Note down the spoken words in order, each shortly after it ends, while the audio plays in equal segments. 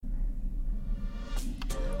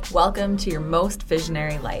Welcome to your most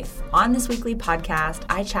visionary life. On this weekly podcast,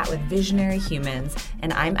 I chat with visionary humans,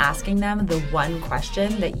 and I'm asking them the one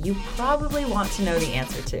question that you probably want to know the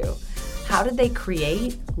answer to. How did they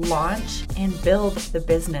create, launch, and build the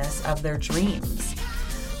business of their dreams?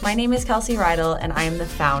 My name is Kelsey Rydell, and I am the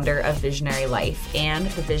founder of Visionary Life and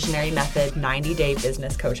the Visionary Method 90-day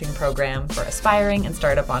business coaching program for aspiring and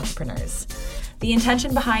startup entrepreneurs. The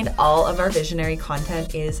intention behind all of our visionary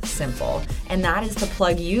content is simple, and that is to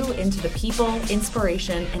plug you into the people,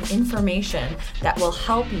 inspiration, and information that will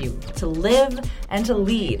help you to live and to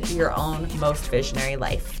lead your own most visionary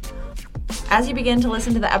life. As you begin to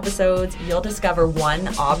listen to the episodes, you'll discover one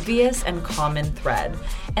obvious and common thread,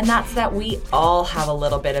 and that's that we all have a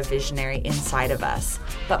little bit of visionary inside of us.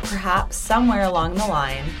 But perhaps somewhere along the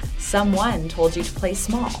line, someone told you to play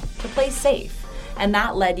small, to play safe, and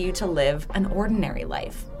that led you to live an ordinary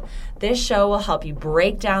life. This show will help you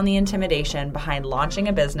break down the intimidation behind launching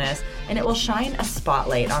a business, and it will shine a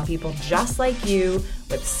spotlight on people just like you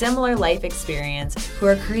with similar life experience who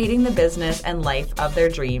are creating the business and life of their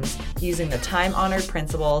dreams using the time-honored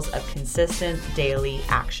principles of consistent daily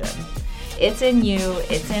action. It's in you,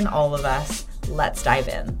 it's in all of us. Let's dive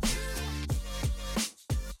in.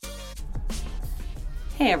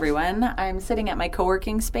 Hey everyone, I'm sitting at my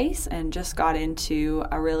co-working space and just got into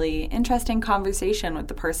a really interesting conversation with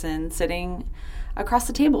the person sitting across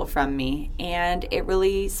the table from me. And it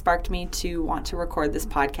really sparked me to want to record this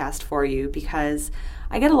podcast for you because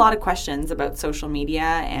I get a lot of questions about social media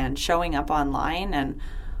and showing up online and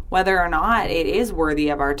whether or not it is worthy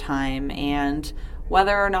of our time and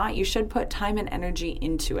whether or not you should put time and energy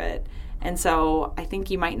into it. And so I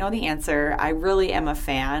think you might know the answer. I really am a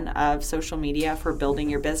fan of social media for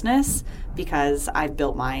building your business because I've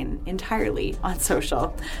built mine entirely on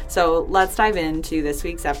social. So let's dive into this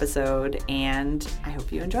week's episode, and I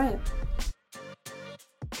hope you enjoy it.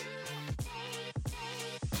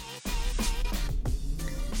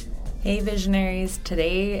 Hey visionaries,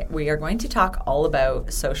 today we are going to talk all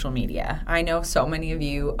about social media. I know so many of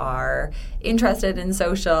you are interested in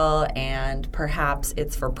social and perhaps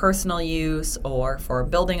it's for personal use or for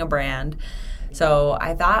building a brand. So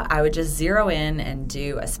I thought I would just zero in and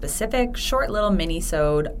do a specific short little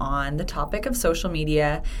mini-sode on the topic of social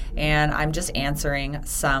media, and I'm just answering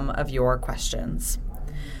some of your questions.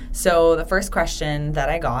 So the first question that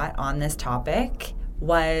I got on this topic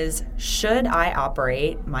was, should I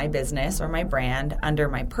operate my business or my brand under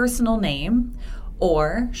my personal name,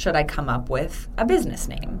 or should I come up with a business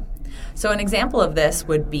name? So an example of this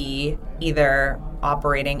would be either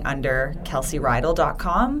operating under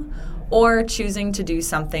kelseyrydell.com or choosing to do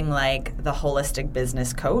something like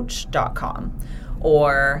theholisticbusinesscoach.com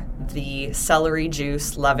or the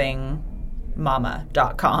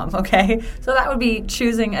celeryjuice-loving-mama.com, okay? So that would be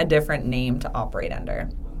choosing a different name to operate under.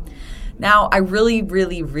 Now, I really,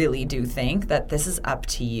 really, really do think that this is up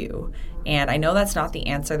to you. And I know that's not the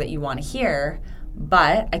answer that you want to hear,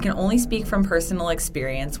 but I can only speak from personal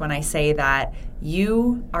experience when I say that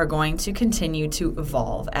you are going to continue to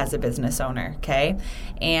evolve as a business owner, okay?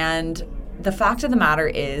 And the fact of the matter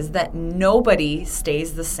is that nobody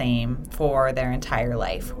stays the same for their entire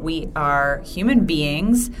life. We are human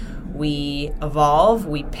beings. We evolve,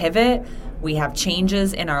 we pivot, we have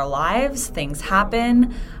changes in our lives, things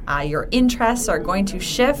happen, your interests are going to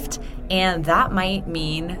shift, and that might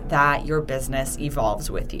mean that your business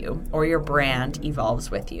evolves with you or your brand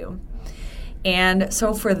evolves with you. And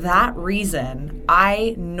so for that reason,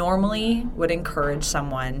 I normally would encourage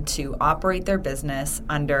someone to operate their business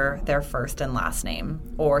under their first and last name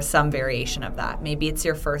or some variation of that. Maybe it's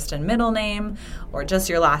your first and middle name or just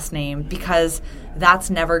your last name, because that's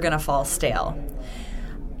never going to fall stale.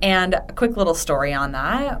 And a quick little story on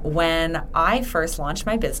that. When I first launched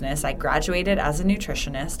my business, I graduated as a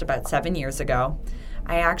nutritionist about 7 years ago.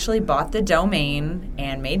 I actually bought the domain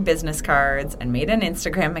and made business cards and made an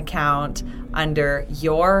Instagram account under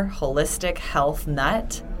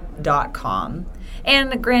yourholistichealthnut.com.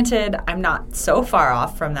 And granted, I'm not so far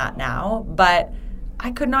off from that now, but I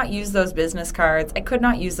could not use those business cards. I could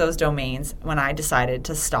not use those domains when I decided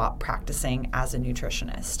to stop practicing as a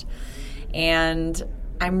nutritionist. And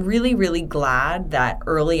I'm really, really glad that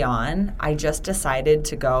early on, I just decided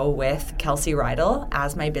to go with Kelsey Rydell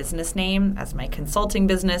as my business name, as my consulting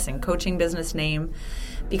business and coaching business name,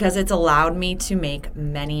 because it's allowed me to make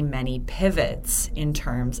many, many pivots in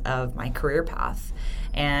terms of my career path.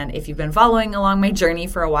 And if you've been following along my journey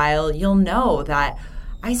for a while, you'll know that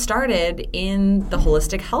I started in the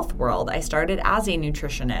holistic health world. I started as a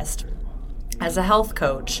nutritionist, as a health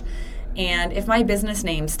coach. And if my business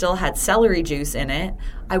name still had celery juice in it,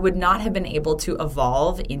 I would not have been able to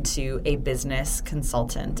evolve into a business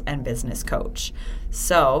consultant and business coach.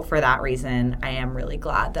 So for that reason, I am really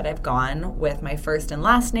glad that I've gone with my first and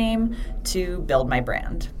last name to build my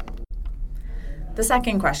brand. The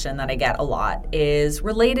second question that I get a lot is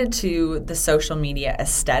related to the social media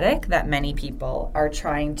aesthetic that many people are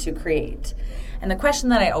trying to create. And the question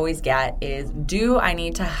that I always get is, do I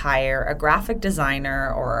need to hire a graphic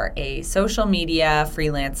designer or a social media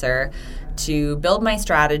freelancer to build my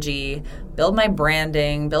strategy, build my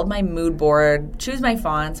branding, build my mood board, choose my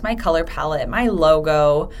fonts, my color palette, my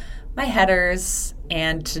logo, my headers,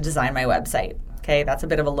 and to design my website? Okay, that's a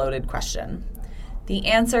bit of a loaded question. The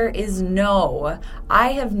answer is no.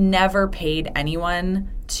 I have never paid anyone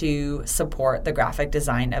to support the graphic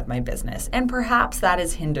design of my business, and perhaps that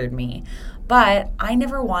has hindered me. But I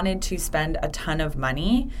never wanted to spend a ton of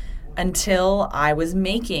money until I was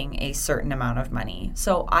making a certain amount of money.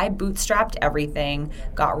 So I bootstrapped everything,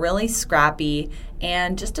 got really scrappy,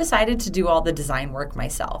 and just decided to do all the design work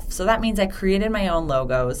myself. So that means I created my own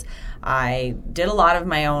logos. I did a lot of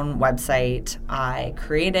my own website. I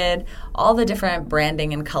created all the different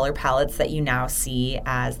branding and color palettes that you now see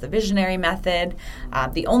as the Visionary method.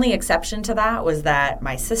 The only exception to that was that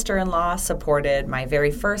my sister-in-law supported my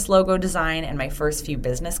very first logo design and my first few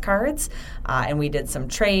business cards. And we did some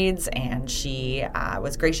trades, and she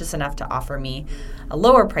was gracious enough to offer me a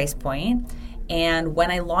lower price point. And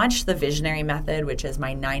when I launched the Visionary Method, which is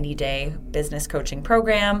my 90-day business coaching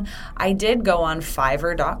program, I did go on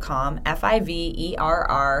Fiverr.com,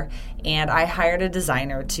 Fiverr, and I hired a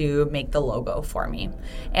designer to make the logo for me.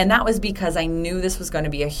 And that was because I knew this was going to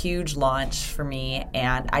be a huge launch for me,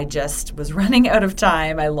 and I just was running out of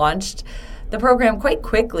time. I launched the program quite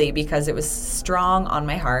quickly because it was strong on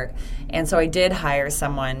my heart. And so I did hire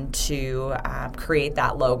someone to create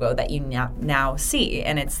that logo that you now see.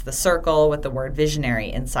 And it's the circle with the word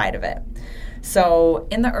visionary inside of it. So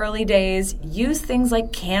in the early days, use things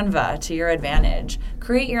like Canva to your advantage.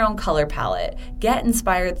 Create your own color palette. Get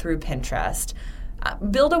inspired through Pinterest.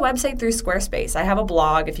 Build a website through Squarespace. I have a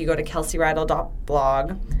blog. If you go to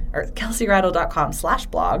kelseyridle.blog or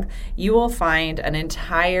kelseyridle.com/blog, you will find an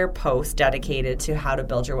entire post dedicated to how to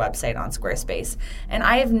build your website on Squarespace. And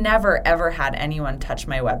I have never, ever had anyone touch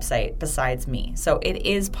my website besides me. So it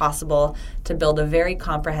is possible to build a very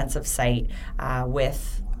comprehensive site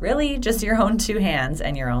with really just your own two hands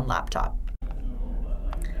and your own laptop.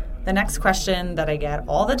 The next question that I get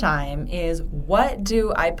all the time is, what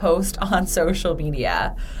do I post on social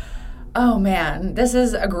media? Oh man, this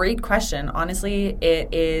is a great question. Honestly,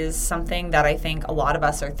 it is something that I think a lot of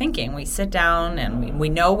us are thinking. We sit down and we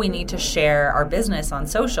know we need to share our business on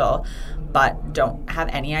social, but don't have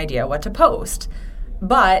any idea what to post.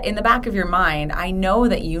 But in the back of your mind, I know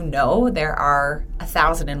that you know there are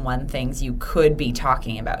 1,001 things you could be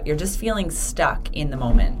talking about. You're just feeling stuck in the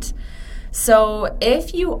moment. So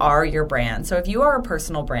if you are your brand, so if you are a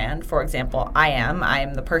personal brand, for example,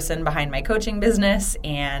 I'm the person behind my coaching business,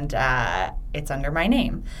 and it's under my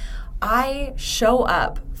name. I show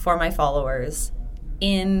up for my followers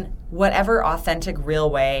in whatever authentic, real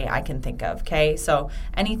way I can think of, okay? So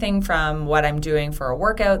anything from what I'm doing for a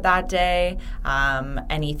workout that day,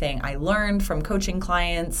 anything I learned from coaching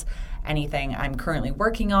clients, anything I'm currently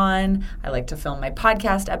working on. I like to film my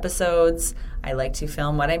podcast episodes. I like to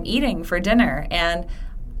film what I'm eating for dinner. And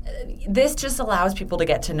this just allows people to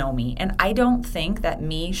get to know me. And I don't think that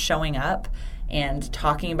me showing up and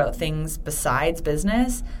talking about things besides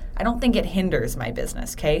business, I don't think it hinders my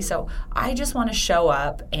business, okay? So I just want to show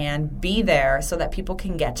up and be there so that people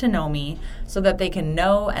can get to know me, so that they can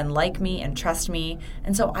know and like me and trust me.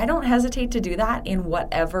 And so I don't hesitate to do that in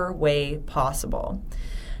whatever way possible.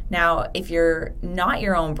 Now, if you're not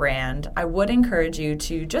your own brand, I would encourage you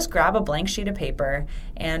to just grab a blank sheet of paper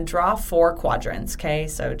and draw 4 quadrants, okay?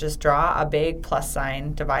 So just draw a big plus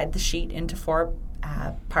sign, divide the sheet into 4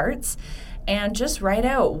 parts, and just write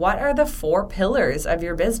out what are the 4 pillars of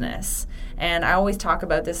your business. And I always talk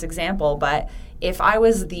about this example, but if I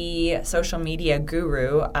was the social media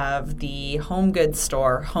guru of the home goods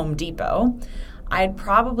store, Home Depot, I'd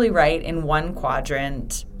probably write in one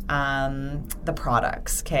quadrant the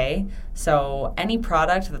products, okay? So any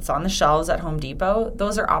product that's on the shelves at Home Depot,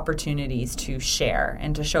 those are opportunities to share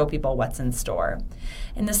and to show people what's in store.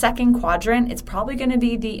 In the second quadrant, it's probably going to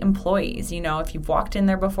be the employees. You know, if you've walked in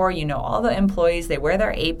there before, you know all the employees, they wear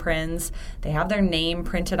their aprons, they have their name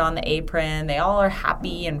printed on the apron, they all are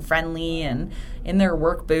happy and friendly and in their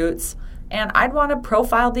work boots. And I'd want to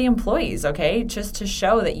profile the employees, okay, just to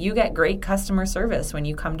show that you get great customer service when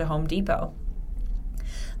you come to Home Depot.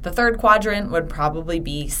 The third quadrant would probably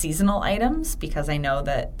be seasonal items, because I know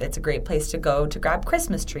that it's a great place to go to grab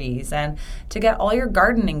Christmas trees and to get all your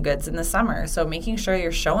gardening goods in the summer. So making sure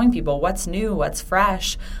you're showing people what's new, what's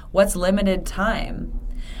fresh, what's limited time.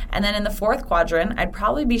 And then in the fourth quadrant, I'd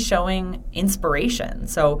probably be showing inspiration.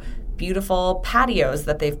 So beautiful patios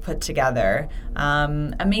that they've put together,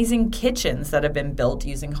 amazing kitchens that have been built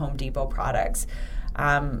using Home Depot products.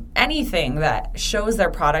 Anything that shows their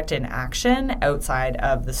product in action outside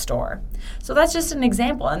of the store. So that's just an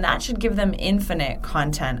example, and that should give them infinite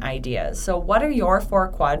content ideas. So what are your 4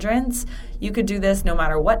 quadrants? You could do this no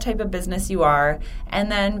matter what type of business you are,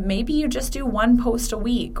 and then maybe you just do 1 post a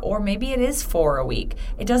week, or maybe it is 4 a week.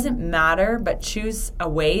 It doesn't matter, but choose a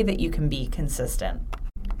way that you can be consistent.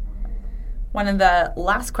 One of the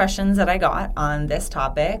last questions that I got on this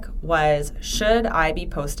topic was, should I be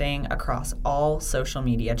posting across all social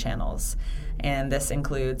media channels? And this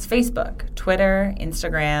includes Facebook, Twitter,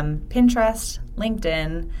 Instagram, Pinterest,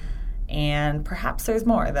 LinkedIn, and perhaps there's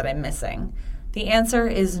more that I'm missing. The answer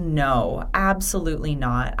is no, absolutely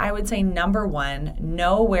not. I would say number 1,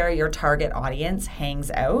 know where your target audience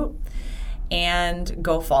hangs out and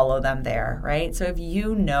go follow them there, right? So if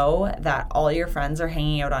you know that all your friends are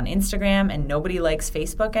hanging out on Instagram and nobody likes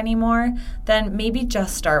Facebook anymore, then maybe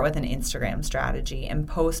just start with an Instagram strategy and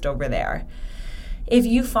post over there. If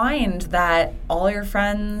you find that all your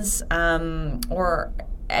friends or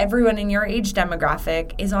everyone in your age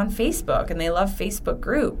demographic is on Facebook and they love Facebook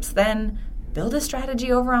groups, then build a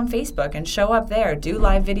strategy over on Facebook and show up there, do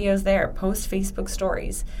live videos there, post Facebook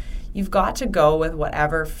stories. You've got to go with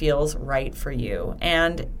whatever feels right for you.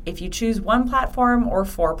 And if you choose 1 platform or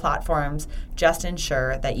 4 platforms, just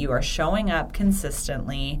ensure that you are showing up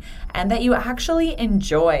consistently and that you actually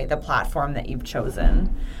enjoy the platform that you've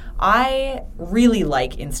chosen. I really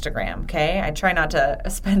like Instagram, okay? I try not to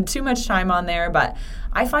spend too much time on there, but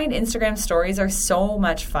I find Instagram stories are so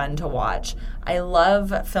much fun to watch. I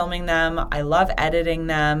love filming them. I love editing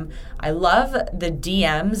them. I love the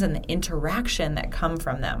DMs and the interaction that come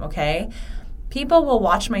from them, okay? People will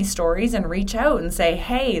watch my stories and reach out and say,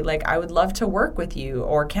 hey, I would love to work with you,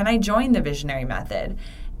 or can I join the Visionary Method?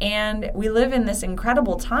 And we live in this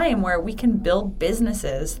incredible time where we can build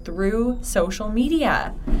businesses through social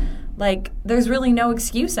media. There's really no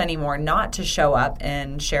excuse anymore not to show up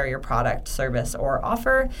and share your product, service, or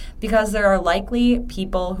offer, because there are likely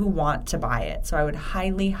people who want to buy it. So I would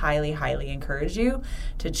highly, highly, highly encourage you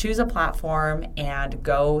to choose a platform and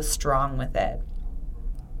go strong with it.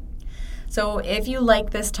 So if you like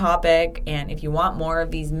this topic and if you want more of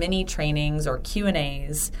these mini trainings or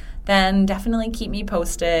Q&As, then definitely keep me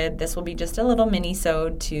posted. This will be just a little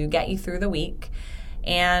mini-sode to get you through the week.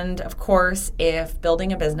 And of course, if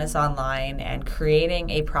building a business online and creating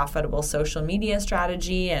a profitable social media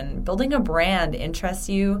strategy and building a brand interests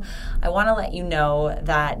you, I want to let you know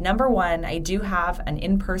that number 1, I do have an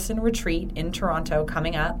in-person retreat in Toronto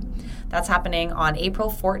coming up. That's happening on April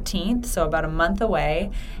 14th, so about a month away.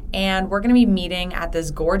 And we're going to be meeting at this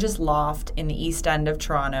gorgeous loft in the East End of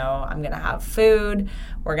Toronto. I'm going to have food.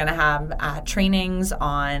 We're going to have trainings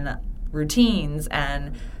on routines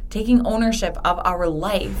and taking ownership of our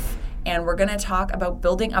life. And we're going to talk about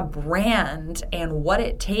building a brand and what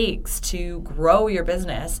it takes to grow your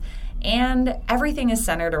business. And everything is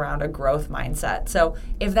centered around a growth mindset. So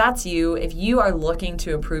if that's you, if you are looking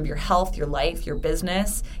to improve your health, your life, your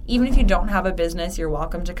business, even if you don't have a business, you're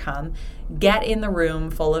welcome to come. Get in the room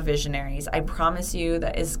full of visionaries. I promise you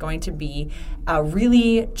that is going to be a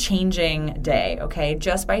really changing day, okay?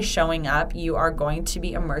 Just by showing up, you are going to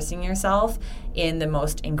be immersing yourself in the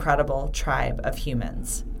most incredible tribe of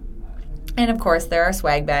humans. And of course, there are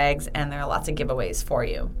swag bags and there are lots of giveaways for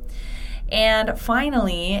you. And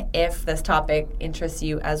finally, if this topic interests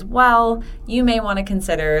you as well, you may want to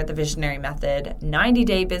consider the Visionary Method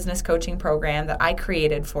 90-day business coaching program that I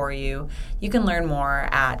created for you. You can learn more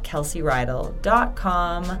at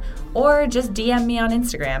kelseyrydell.com or just DM me on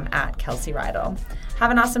Instagram at kelseyrydell.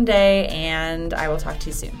 Have an awesome day, and I will talk to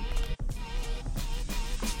you soon.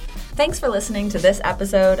 Thanks for listening to this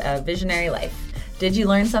episode of Visionary Life. Did you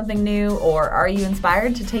learn something new, or are you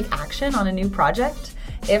inspired to take action on a new project?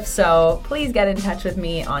 If so, please get in touch with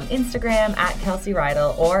me on Instagram at Kelsey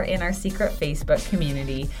Rydell or in our secret Facebook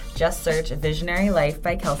community. Just search Visionary Life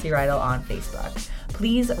by Kelsey Rydell on Facebook.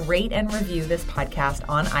 Please rate and review this podcast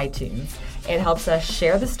on iTunes. It helps us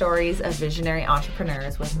share the stories of visionary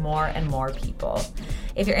entrepreneurs with more and more people.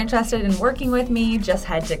 If you're interested in working with me, just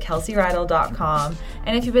head to kelseyrydell.com.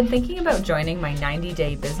 And if you've been thinking about joining my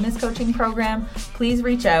 90-day business coaching program, please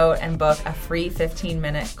reach out and book a free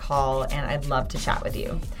 15-minute call, and I'd love to chat with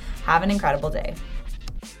you. Have an incredible day.